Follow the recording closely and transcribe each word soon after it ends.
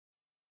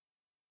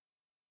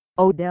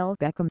Odell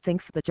Beckham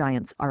thinks the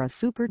Giants are a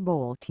Super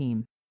Bowl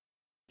team.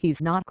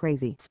 He's not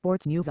crazy.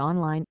 Sports News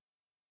Online.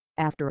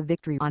 After a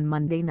victory on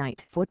Monday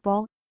Night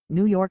Football,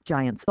 New York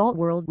Giants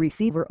all-world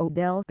receiver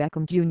Odell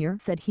Beckham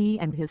Jr. said he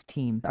and his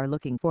team are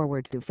looking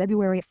forward to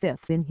February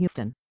 5th in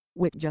Houston,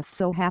 which just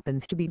so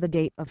happens to be the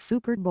date of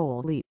Super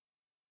Bowl week.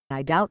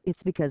 I doubt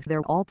it's because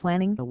they're all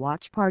planning a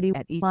watch party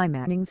at Eli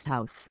Manning's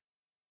house.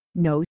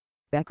 No,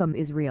 Beckham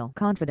is real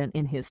confident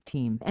in his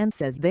team and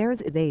says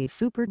theirs is a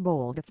Super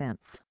Bowl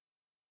defense.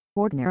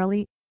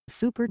 Ordinarily,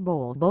 Super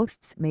Bowl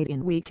boasts made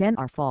in Week 10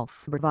 are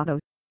false bravado,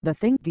 the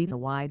thing diva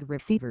wide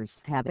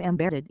receivers have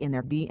embedded in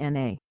their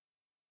DNA.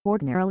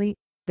 Ordinarily,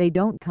 they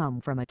don't come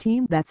from a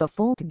team that's a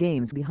full 2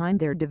 games behind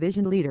their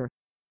division leader.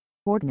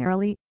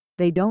 Ordinarily,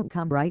 they don't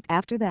come right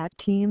after that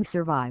team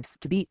survive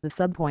to beat the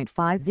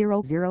sub.500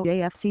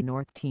 AFC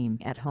North team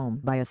at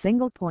home by a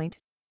single point.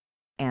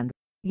 And,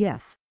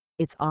 yes,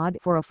 it's odd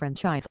for a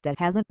franchise that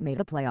hasn't made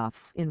the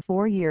playoffs in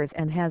 4 years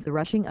and has the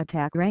rushing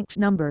attack ranked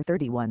number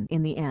 31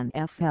 in the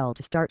NFL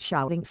to start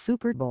shouting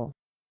Super Bowl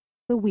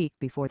the week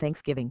before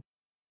Thanksgiving.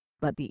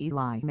 But the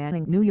Eli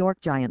Manning New York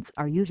Giants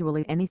are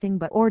usually anything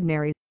but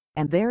ordinary,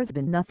 and there's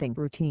been nothing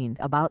routine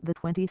about the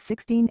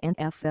 2016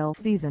 NFL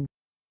season.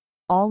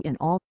 All in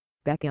all,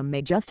 Beckham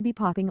may just be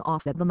popping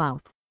off at the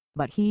mouth,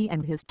 but he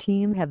and his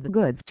team have the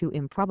goods to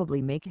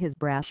improbably make his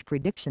brash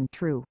prediction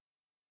true.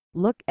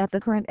 Look at the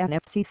current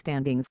NFC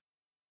standings.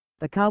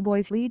 The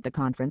Cowboys lead the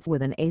conference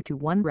with an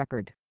 8-1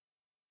 record.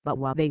 But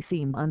while they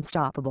seem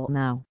unstoppable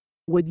now,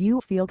 would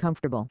you feel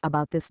comfortable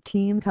about this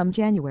team come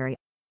January?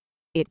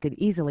 It could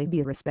easily be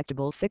a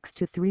respectable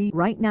 6-3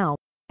 right now,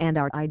 and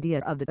our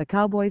idea of the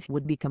Cowboys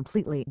would be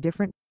completely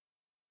different.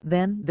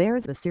 Then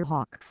there's the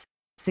Seahawks,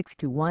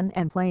 6-1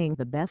 and playing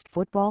the best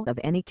football of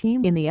any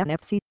team in the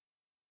NFC.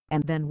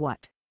 And then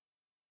what?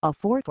 A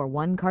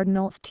 4-1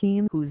 Cardinals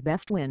team whose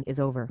best win is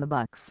over the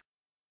Bucs.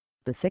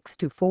 The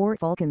 6-4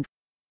 Falcons.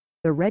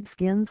 The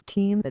Redskins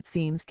team that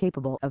seems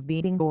capable of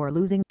beating or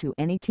losing to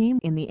any team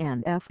in the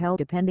NFL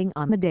depending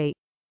on the day.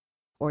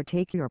 Or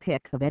take your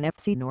pick of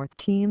NFC North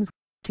teams,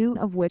 2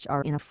 of which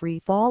are in a free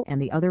fall and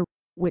the other,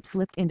 which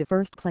slipped into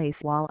first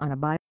place while on a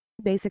bye,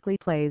 basically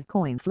plays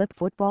coin flip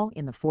football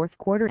in the fourth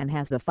quarter and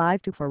has the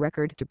 5-4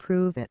 record to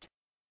prove it.